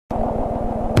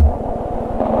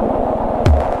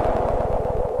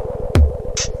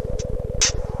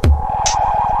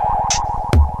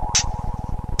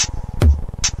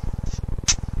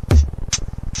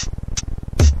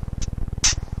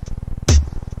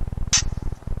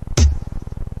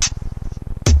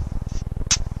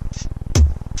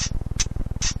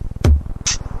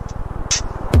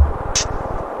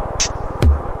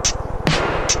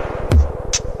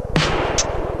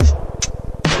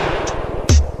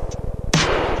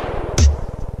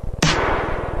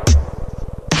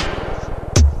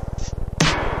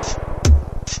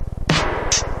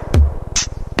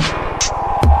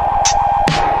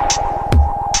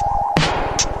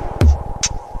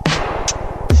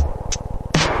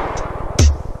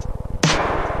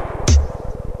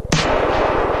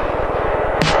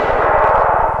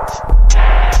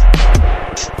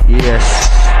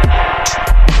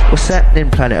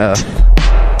happening, planet Earth?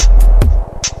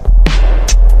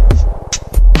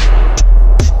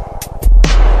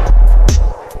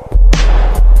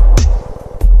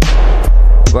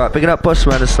 Right, bigging up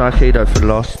Bossman and Snarkido for the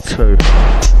last two.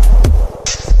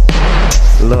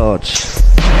 Large.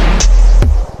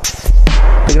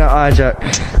 Bigging up Hijack.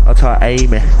 I'll try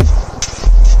Amy.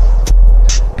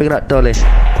 Bigging up Dolly.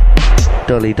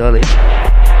 Dolly.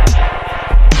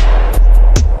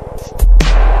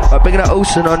 Right, bigging up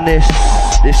Orson on this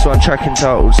one, track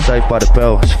entitled Saved by the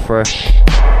Bell. It's fresh.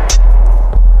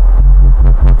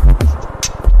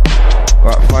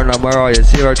 Right, phone line, where are you?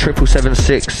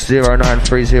 0776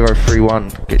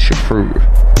 093031. Gets you through.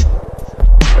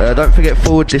 Don't forget,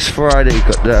 forward this Friday,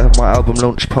 got my album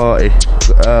launch party.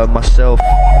 Myself,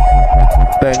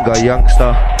 Benga,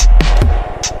 Youngster,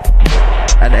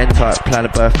 and N-Type plan a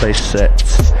birthday set.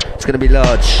 It's gonna be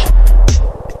large.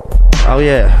 Oh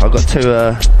yeah, I've got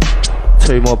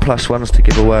two more plus ones to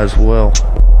give away as well.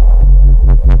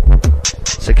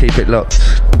 So keep it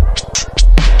locked.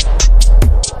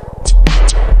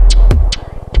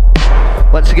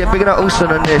 Once again, bigging up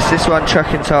Orson on this one,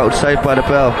 track entitled Saved by the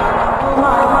Bell.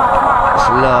 It's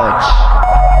large.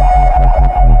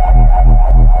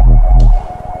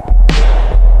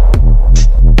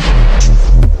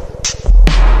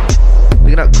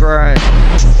 Bigging up Grind.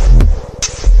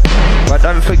 Right,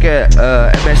 don't forget,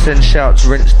 MSN shouts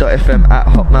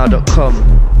rinse.fm@hotmail.com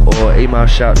or email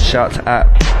shouts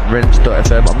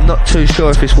 @rinse.fm. I'm not too sure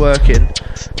if it's working,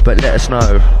 but let us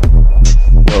know.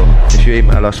 Well, if you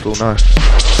email us, we'll know.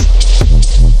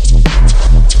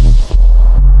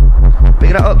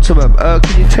 Bigging up Optimum,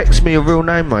 can you text me your real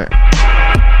name, mate?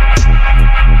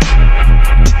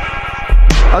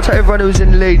 I'll tell everyone who was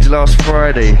in Leeds last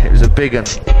Friday, it was a big one.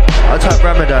 I'll type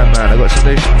Ramadan, man, I got some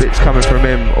new bits coming from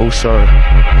him also.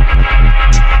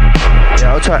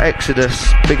 Yeah, I'll type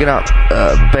Exodus, bigging up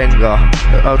Benga.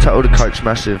 I'll type all the Coach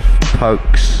Massive,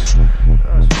 Pokes.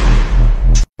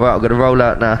 Right, I'm gonna roll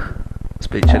out now.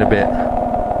 Speak to you in a bit.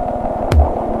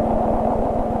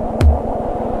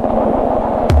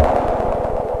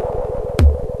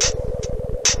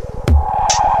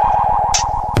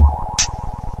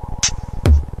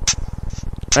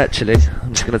 Actually,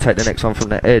 I'm just going to take the next one from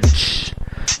the edge.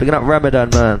 Picking up Ramadan,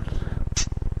 man.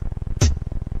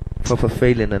 Proper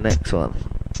feeling the next one.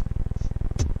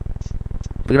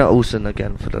 Picking up Orson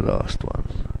again for the last one.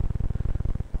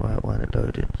 Right, when it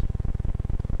loaded.